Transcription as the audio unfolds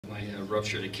I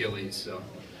ruptured Achilles, so.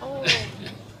 Oh.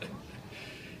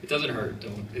 It doesn't hurt,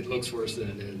 don't. It looks worse than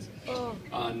it is. Oh.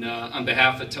 On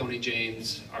behalf of Tony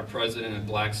James, our president of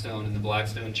Blackstone and the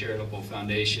Blackstone Charitable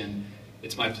Foundation,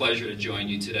 it's my pleasure to join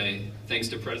you today. Thanks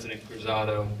to President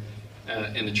Cruzado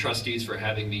and the trustees for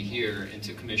having me here, and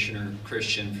to Commissioner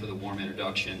Christian for the warm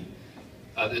introduction.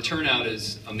 The turnout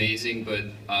is amazing, but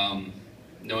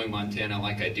knowing Montana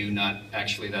like I do, not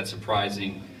actually that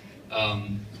surprising.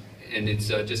 And it's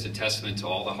just a testament to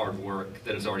all the hard work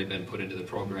that has already been put into the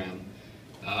program.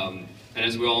 And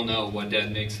as we all know,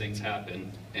 Waded makes things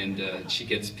happen, and she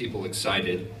gets people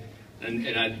excited. And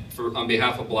on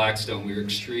behalf of Blackstone, we are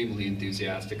extremely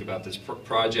enthusiastic about this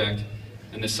project,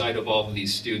 and the sight of all of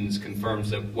these students confirms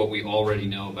that what we already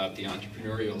know about the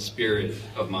entrepreneurial spirit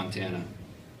of Montana.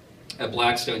 At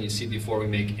Blackstone, you see, before we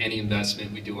make any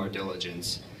investment, we do our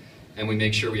diligence, and we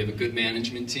make sure we have a good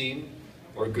management team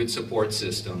or a good support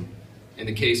system. In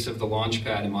the case of the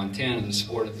LaunchPad in Montana, the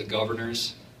support of the governor,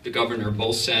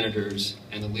 both senators,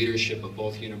 and the leadership of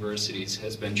both universities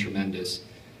has been tremendous,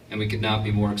 and we could not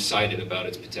be more excited about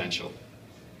its potential.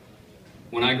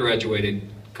 When I graduated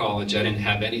college, I didn't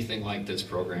have anything like this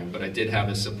program, but I did have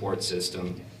a support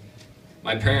system.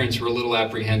 My parents were a little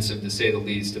apprehensive, to say the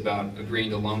least, about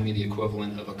agreeing to loan me the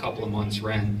equivalent of a couple of months'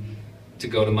 rent to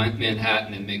go to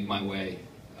Manhattan and make my way.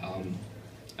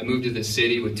 I moved to the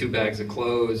city with 2 bags of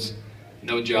clothes,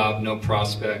 no job, no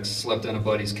prospects, slept on a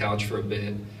buddy's couch for a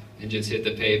bit, and just hit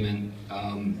the pavement.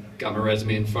 Got my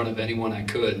resume in front of anyone I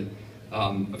could.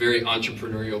 A very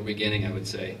entrepreneurial beginning, I would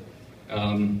say.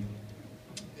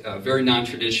 A very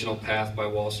non-traditional path by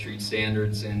Wall Street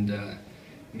standards, and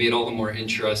made all the more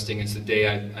interesting as the day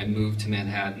I moved to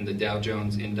Manhattan, the Dow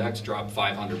Jones Index dropped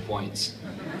 500 points.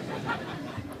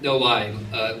 No lie,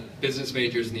 business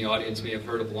majors in the audience may have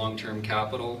heard of long-term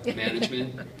capital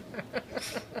management.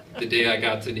 The day I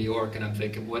got to New York, and I'm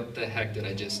thinking, what the heck did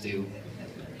I just do?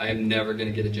 I am never going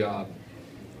to get a job.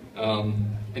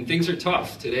 And things are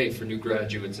tough today for new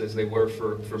graduates, as they were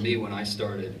for me when I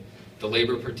started. The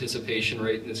labor participation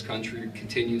rate in this country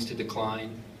continues to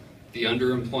decline. The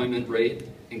underemployment rate,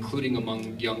 including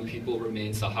among young people,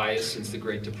 remains the highest since the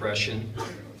Great Depression.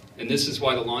 And this is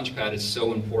why the LaunchPad is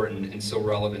so important and so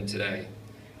relevant today.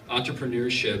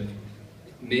 Entrepreneurship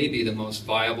may be the most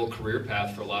viable career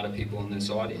path for a lot of people in this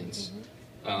audience.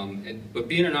 But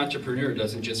being an entrepreneur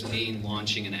doesn't just mean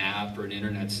launching an app or an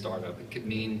internet startup. It could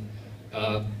mean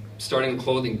starting a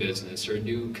clothing business, or a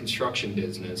new construction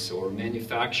business, or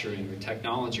manufacturing, or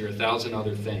technology, or 1,000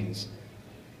 other things.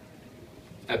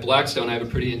 At Blackstone, I have a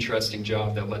pretty interesting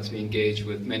job that lets me engage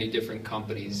with many different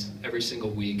companies every single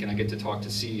week, and I get to talk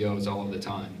to CEOs all of the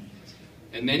time.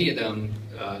 And many of them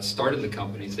started the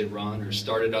companies they run, or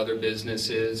started other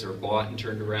businesses, or bought and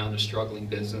turned around a struggling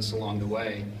business along the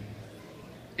way.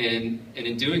 And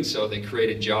in doing so, they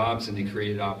created jobs and they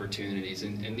created opportunities.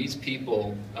 And these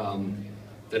people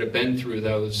that have been through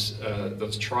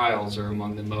those trials are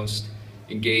among the most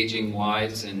engaging,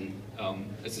 wise, and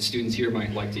as the students here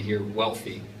might like to hear,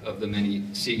 wealthy of the many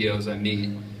CEOs I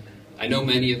meet. I know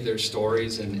many of their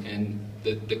stories, and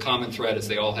the common thread is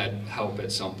they all had help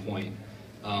at some point.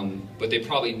 But they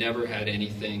probably never had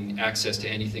access to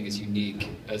anything as unique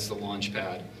as the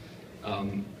LaunchPad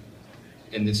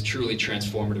and this truly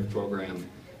transformative program.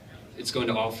 It's going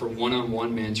to offer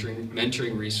one-on-one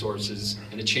mentoring resources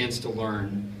and a chance to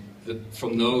learn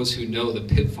from those who know the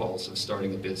pitfalls of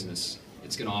starting a business.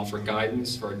 It's going to offer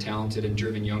guidance for our talented and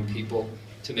driven young people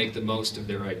to make the most of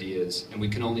their ideas. And we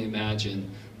can only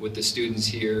imagine what the students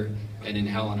here and in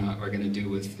Helena are going to do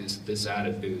with this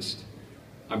added boost.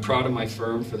 I'm proud of my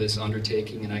firm for this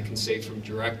undertaking, and I can say from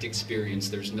direct experience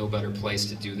there's no better place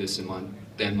to do this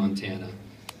than Montana.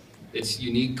 Its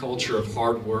unique culture of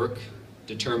hard work,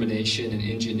 determination, and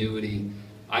ingenuity,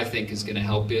 I think, is going to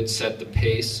help it set the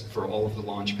pace for all of the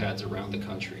LaunchPads around the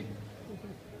country.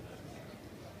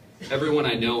 Everyone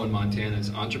I know in Montana is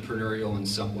entrepreneurial in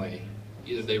some way.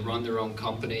 Either they run their own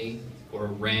company or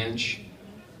a ranch,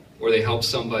 or they help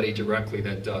somebody directly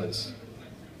that does.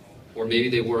 Or maybe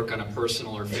they work on a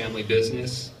personal or family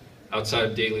business outside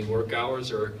of daily work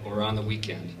hours or on the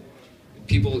weekend.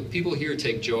 People here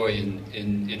take joy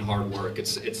in hard work.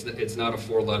 It's not a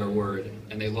 4-letter word,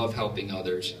 and they love helping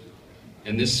others.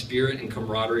 And this spirit and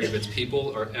camaraderie of its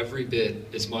people are every bit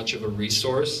as much of a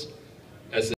resource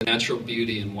as the natural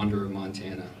beauty and wonder of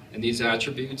Montana. And these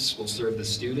attributes will serve the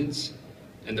students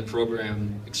and the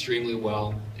program extremely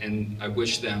well, and I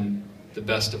wish them the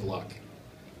best of luck.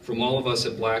 From all of us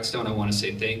at Blackstone, I want to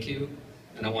say thank you,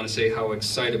 and I want to say how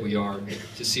excited we are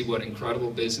to see what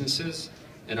incredible businesses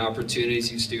and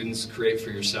opportunities you students create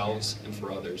for yourselves and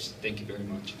for others. Thank you very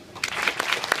much.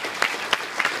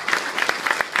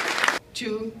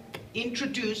 to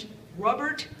introduce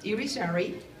Robert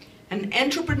Irizarry, an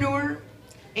entrepreneur,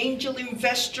 angel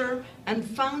investor, and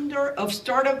founder of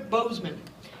Startup Bozeman,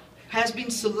 has been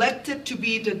selected to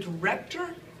be the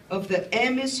director of the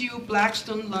MSU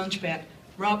Blackstone LaunchPad.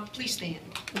 Rob, please stand.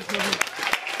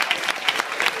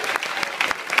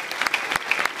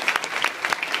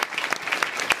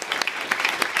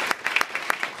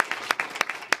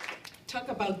 Talk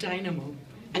about dynamo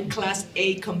and Class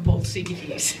A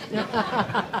compulsivities.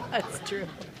 That's true.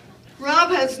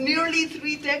 Rob has nearly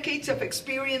 3 decades of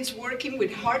experience working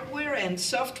with hardware and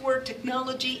software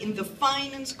technology in the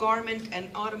finance, garment,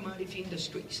 and automotive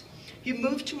industries. He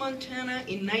moved to Montana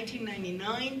in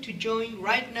 1999 to join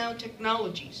Right Now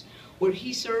Technologies, where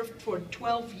he served for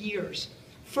 12 years,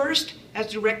 first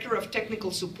as Director of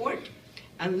Technical Support,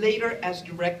 and later as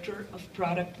Director of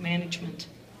Product Management.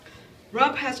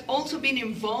 Rob has also been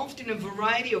involved in a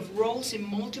variety of roles in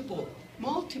multiple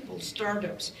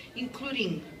startups,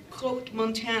 including Code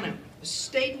Montana, a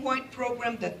statewide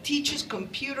program that teaches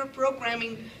computer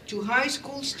programming to high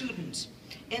school students,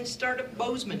 and Startup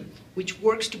Bozeman, which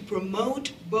works to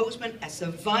promote Bozeman as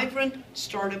a vibrant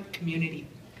startup community.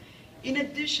 In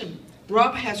addition,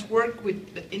 Rob has worked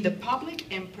in the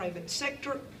public and private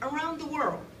sector around the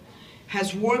world,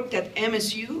 has worked at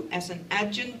MSU as an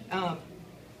adjunct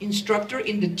instructor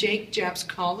in the Jake Jabs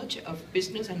College of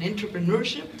Business and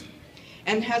Entrepreneurship,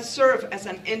 and has served as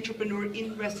an entrepreneur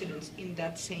in residence in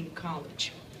that same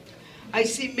college. I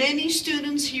see many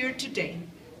students here today,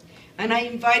 and I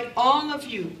invite all of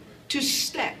you to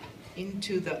step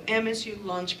into the MSU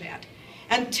LaunchPad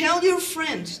and tell your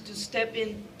friends to step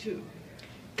in too.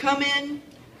 Come in,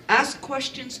 ask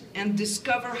questions, and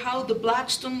discover how the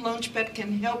Blackstone LaunchPad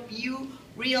can help you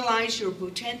realize your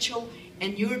potential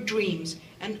and your dreams.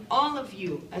 And all of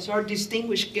you, as our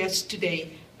distinguished guests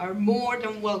today, are more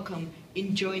than welcome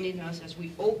in joining us as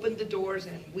we open the doors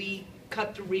and we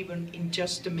cut the ribbon in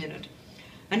just a minute.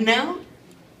 And now,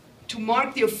 to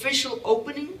mark the official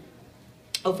opening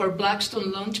of our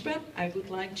Blackstone LaunchPad, I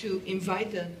would like to invite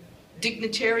the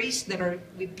dignitaries that are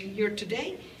with me here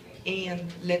today,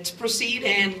 and let's proceed.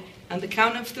 And on the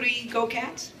count of 3, go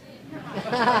Cats.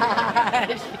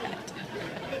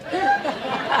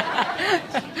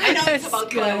 I know it's about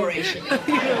collaboration.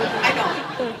 I know.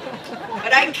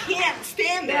 But I can't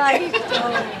stand it.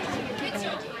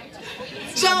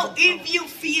 So if you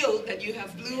feel that you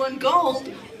have blue and gold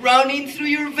running through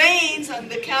your veins, on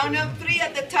the count of 3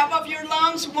 at the top of your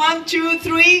lungs, 1, 2,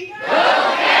 3. Go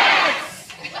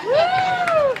Cats!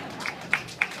 Woo!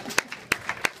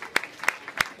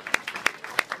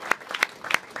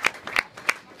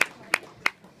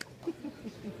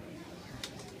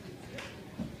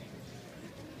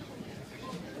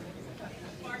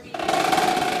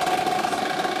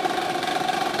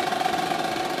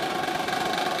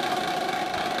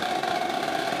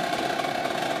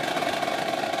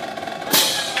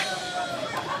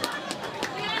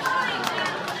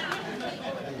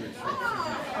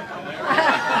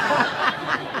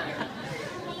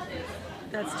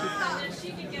 That's too funny.